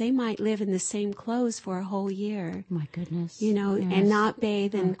conditions. They might live in the same clothes for a whole year. My goodness. Yes. And not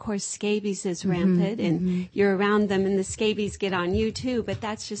bathe. And of course, scabies is rampant, and you're around them and the scabies get on you too, but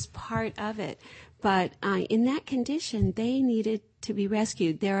that's just part of it. But in that condition, they needed to be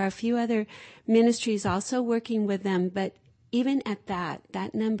rescued. There are a few other ministries also working with them, but even at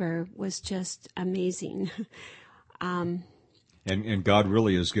that number was just amazing. And God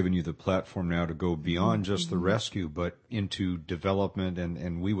really has given you the platform now to go beyond just the rescue, but into development,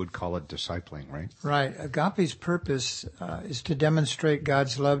 and we would call it discipling, right? Right. Agape's purpose is to demonstrate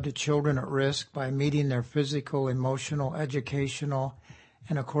God's love to children at risk by meeting their physical, emotional, educational,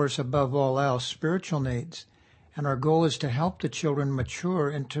 and of course, above all else, spiritual needs. And our goal is to help the children mature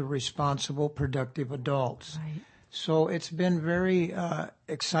into responsible, productive adults. Right. So it's been very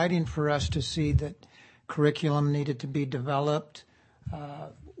exciting for us to see that curriculum needed to be developed.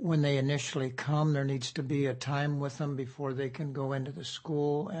 When they initially come, there needs to be a time with them before they can go into the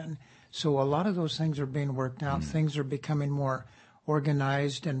school. And so a lot of those things are being worked out. Things are becoming more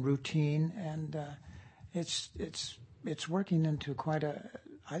organized and routine. And it's working into quite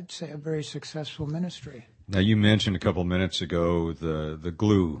I'd say a very successful ministry. Now, you mentioned a couple minutes ago the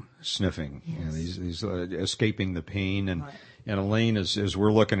glue sniffing, these escaping the pain, and right. And Elaine, as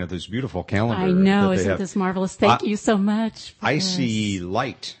we're looking at this beautiful calendar, I know, isn't this marvelous? Thank you so much. I see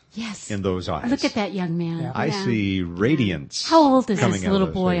light. Yes. In those eyes. Look at that young man. Yeah. I see radiance. How old is this little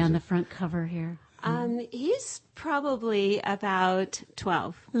boy faces. on the front cover here? He's probably about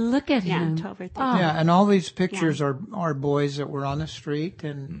 12. Look at him. 12 or 13. Oh. Yeah, and all these pictures are boys that were on the street,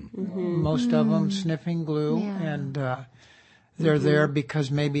 and most of them sniffing glue. Yeah. And They're there because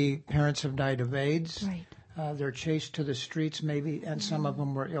maybe parents have died of AIDS. Right. They're chased to the streets maybe, and some of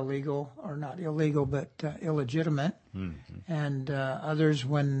them were illegal, or not illegal, but illegitimate. And others,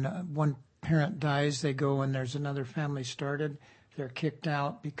 when one parent dies, they go and there's another family started. They're kicked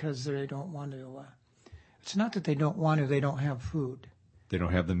out because they don't want to. It's not that they don't want to, they don't have food. They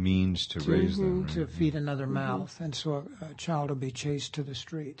don't have the means to raise them. Right? To feed another mouth. And so a child will be chased to the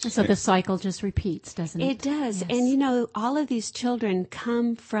streets. And so the cycle just repeats, doesn't it? It does. Yes. And, you know, all of these children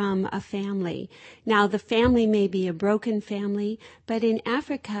come from a family. Now, the family may be a broken family, but in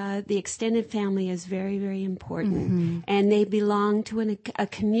Africa, the extended family is very, very important. And they belong to a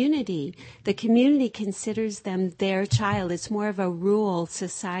community. The community considers them their child. It's more of a rural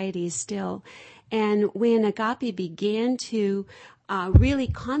society still. And when Agape began to really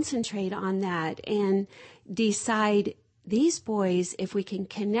concentrate on that and decide these boys, if we can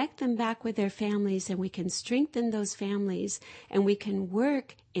connect them back with their families and we can strengthen those families and we can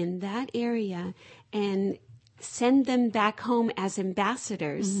work in that area and send them back home as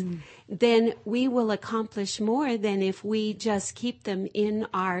ambassadors, then we will accomplish more than if we just keep them in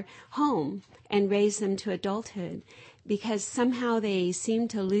our home and raise them to adulthood. Because somehow they seem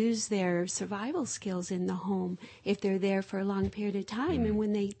to lose their survival skills in the home if they're there for a long period of time. And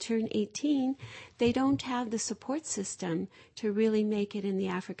when they turn 18, they don't have the support system to really make it in the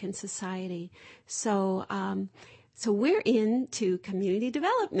African society. So we're into community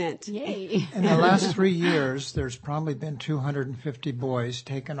development. Yay. In the last 3 years, there's probably been 250 boys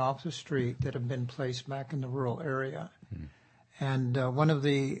taken off the street that have been placed back in the rural area. And one of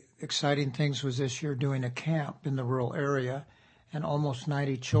the exciting things was this year doing a camp in the rural area, and almost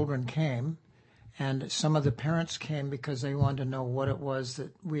 90 children came. And some of the parents came because they wanted to know what it was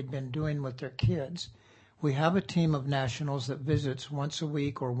that we'd been doing with their kids. We have a team of nationals that visits once a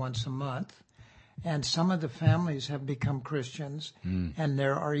week or once a month. And some of the families have become Christians. And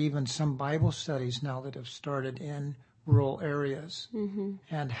there are even some Bible studies now that have started in rural areas.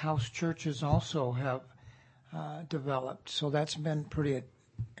 And house churches also have developed. So that's been pretty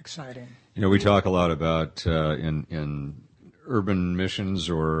exciting. You know, we talk a lot about in urban missions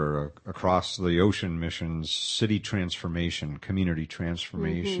or across the ocean missions, city transformation, community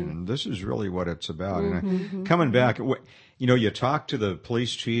transformation, and this is really what it's about. And coming back, you know, you talk to the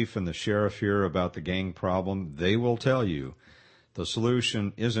police chief and the sheriff here about the gang problem, they will tell you the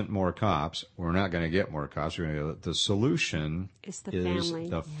solution isn't more cops. We're not going to get more cops. The solution is the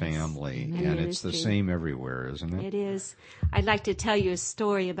family. And it's the same everywhere, isn't it? It is. I'd like to tell you a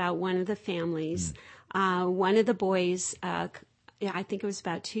story about one of the families. One of the boys, I think it was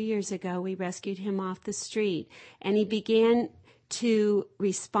about 2 years ago, we rescued him off the street. And he began to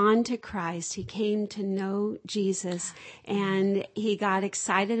respond to Christ. He came to know Jesus, and he got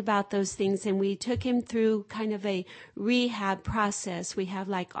excited about those things, and we took him through kind of a rehab process. We have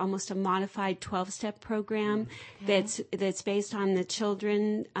like almost a modified 12-step program that's based on the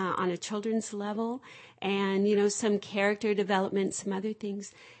children, on a children's level, and, you know, some character development, some other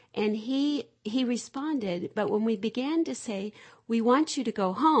things. And he responded, but when we began to say, we want you to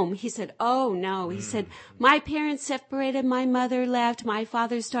go home, he said, oh, no. He said, my parents separated, my mother left, my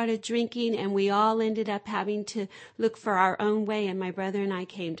father started drinking, and we all ended up having to look for our own way, and my brother and I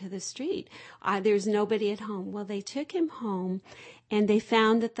came to the street. There's nobody at home. Well, they took him home, and they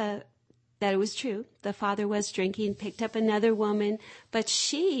found that it was true. The father was drinking, picked up another woman, but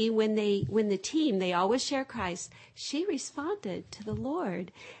she, when the team, they always share Christ, she responded to the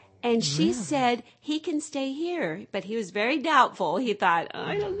Lord. And she said, he can stay here. But he was very doubtful. He thought,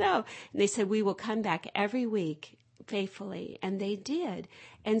 I don't know. And they said, we will come back every week faithfully. And they did.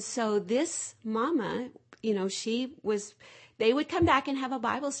 And so this mama, you know, they would come back and have a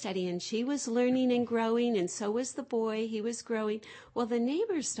Bible study. And she was learning and growing. And so was the boy. He was growing. Well, the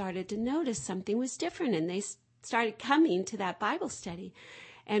neighbors started to notice something was different. And they started coming to that Bible study.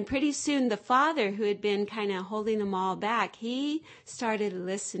 And pretty soon the father, who had been kind of holding them all back, he started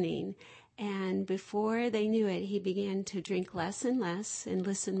listening. And before they knew it, he began to drink less and less and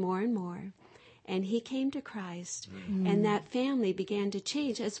listen more and more. And he came to Christ. And that family began to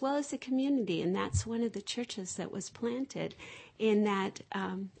change, as well as the community. And that's one of the churches that was planted in that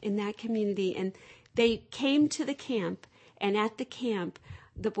community. And they came to the camp. And at the camp,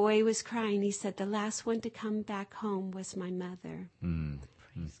 the boy was crying. He said, the last one to come back home was my mother.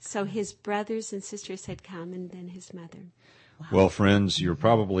 So his brothers and sisters had come, and then his mother. Well, friends, you're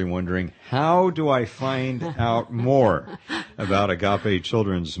probably wondering, how do I find out more? about Agape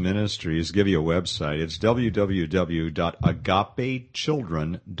Children's Ministries, give you a website. It's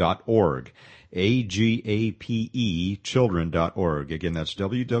www.agapechildren.org. AGAPE children.org. Again, that's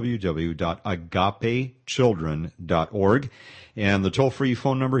www.agapechildren.org. And the toll-free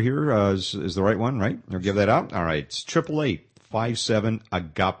phone number here is the right one, right? Or give that out? All right. It's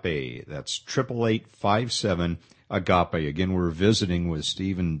 888-57-AGAPE. That's 888-57-AGAPE. Again, we're visiting with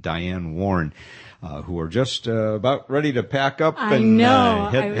Steve and Diane Warren, who are just about ready to pack up and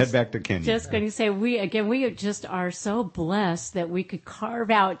head back to Kenya. Just going to say, we just are so blessed that we could carve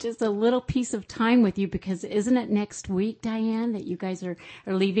out just a little piece of time with you, because isn't it next week, Diane, that you guys are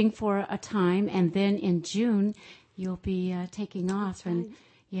leaving for a time, and then in June you'll be taking off, and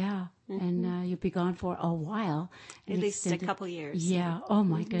and you'll be gone for a while. At least a couple years. Yeah. Oh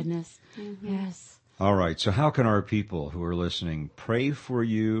my goodness. Yes. All right. So how can our people who are listening pray for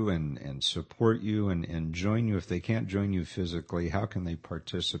you and support you and join you? If they can't join you physically, how can they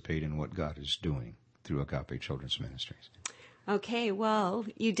participate in what God is doing through Agape Children's Ministries? Okay. Well,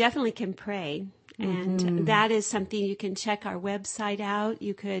 you definitely can pray. And that is something you can check our website out.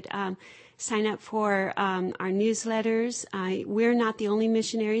 You could sign up for our newsletters. We're not the only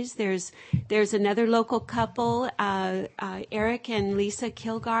missionaries. There's another local couple, Eric and Lisa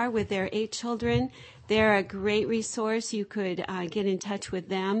Kilgar, with their 8 children. They're a great resource. You could get in touch with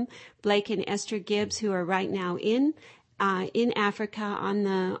them. Blake and Esther Gibbs, who are right now in Africa on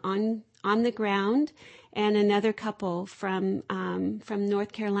the ground, and another couple from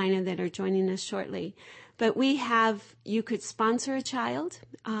North Carolina that are joining us shortly. But you could sponsor a child.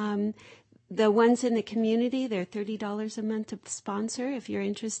 The ones in the community, they're $30 a month to sponsor if you're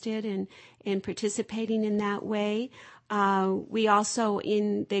interested in participating in that way. We also,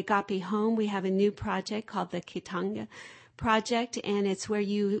 in the Agape Home, we have a new project called the Kitanga Project, and it's where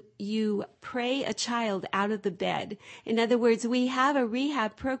you pray a child out of the bed. In other words, we have a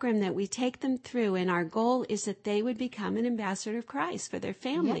rehab program that we take them through, and our goal is that they would become an ambassador of Christ for their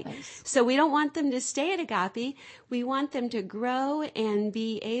family. Yes. So we don't want them to stay at Agape. We want them to grow and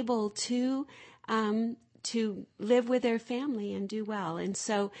be able to live with their family and do well. And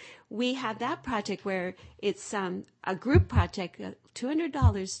so we have that project where it's a group project,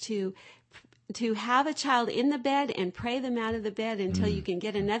 $200 to have a child in the bed and pray them out of the bed until you can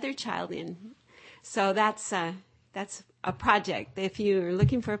get another child in. So that's a project, if you're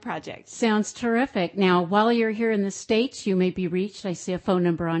looking for a project. Sounds terrific. Now, while you're here in the States, you may be reached. I see a phone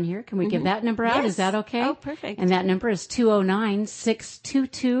number on here. Can we give that number out? Yes. Is that okay? Oh, perfect. And that number is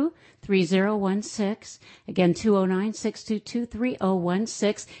 209-622-3016. Again,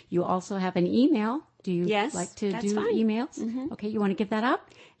 209-622-3016. You also have an email. Do you like to do emails? Mm-hmm. Okay, you want to give that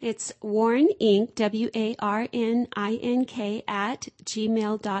up? It's Warren Inc., WARNINK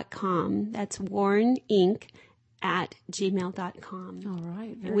 @gmail.com. That's Warren Inc. @gmail.com. All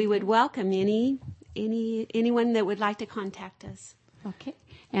right. We would welcome anyone that would like to contact us. Okay.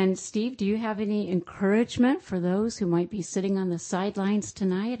 And Steve, do you have any encouragement for those who might be sitting on the sidelines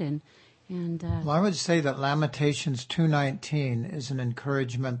tonight? Well, I would say that Lamentations 2:19 is an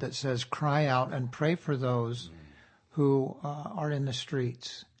encouragement that says, "Cry out and pray for those who are in the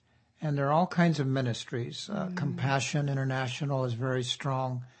streets." And there are all kinds of ministries. Compassion International is very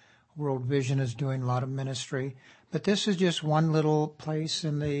strong. World Vision is doing a lot of ministry. But this is just one little place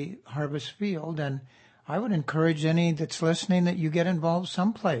in the harvest field. And I would encourage any that's listening that you get involved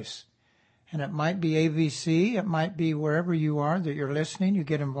someplace. And it might be AVC, it might be wherever you are that you're listening. You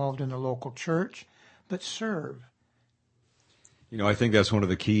get involved in the local church, but serve. You know, I think that's one of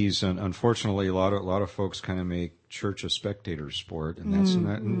the keys. And unfortunately, a lot of folks kind of make church a spectator sport, and that's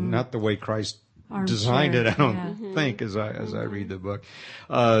not the way Christ designed it. I don't think, as I read the book.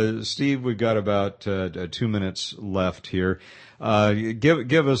 Steve, we've got about 2 minutes left here.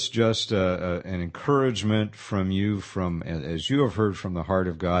 Give us just an encouragement from you, as you have heard from the heart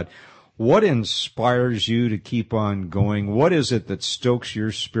of God. What inspires you to keep on going? What is it that stokes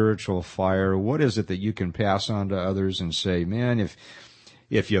your spiritual fire? What is it that you can pass on to others and say, man,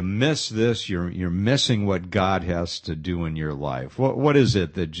 if you miss this, you're missing what God has to do in your life? What is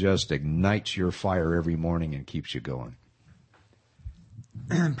it that just ignites your fire every morning and keeps you going?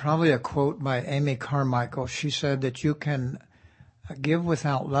 Probably a quote by Amy Carmichael. She said that you can give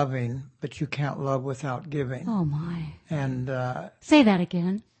without loving, but you can't love without giving. Oh, my. And say that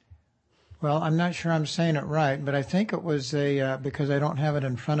again. Well, I'm not sure I'm saying it right, but I think it was because I don't have it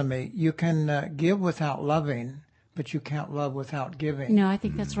in front of me. You can give without loving, but you can't love without giving. No, I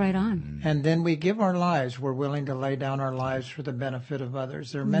think that's right on. And then we give our lives. We're willing to lay down our lives for the benefit of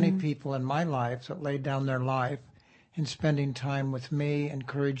others. There are many people in my life that laid down their life in spending time with me,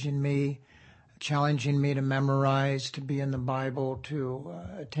 encouraging me, challenging me to memorize, to be in the Bible, to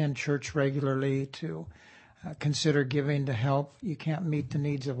attend church regularly, to consider giving to help. You can't meet the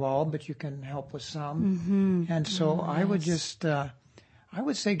needs of all, but you can help with some. And so I would just, I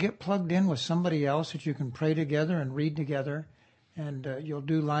would say get plugged in with somebody else that you can pray together and read together, and you'll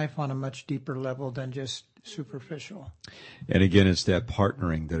do life on a much deeper level than just superficial. And again, it's that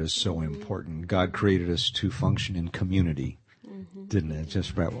partnering that is so important. God created us to function in community, didn't it?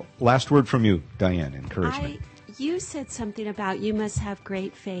 Just last word from you, Diane, encouragement. You said something about you must have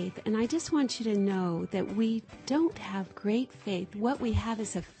great faith, and I just want you to know that we don't have great faith. What we have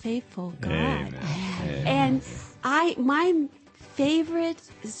is a faithful God. Amen. And my favorite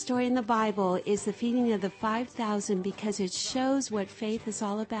story in the Bible is the feeding of the 5,000 because it shows what faith is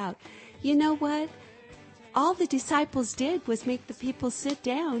all about. You know what? All the disciples did was make the people sit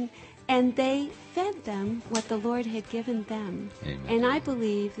down, and they fed them what the Lord had given them. Amen. And I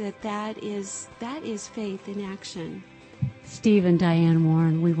believe that is faith in action. Steve and Diane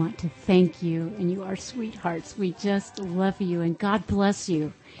Warren, we want to thank you, and you are sweethearts. We just love you, and God bless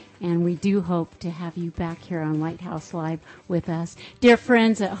you. And we do hope to have you back here on Lighthouse Live with us. Dear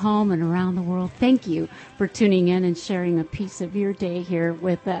friends at home and around the world, thank you for tuning in and sharing a piece of your day here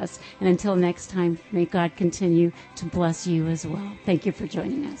with us. And until next time, may God continue to bless you as well. Thank you for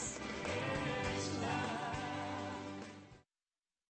joining us.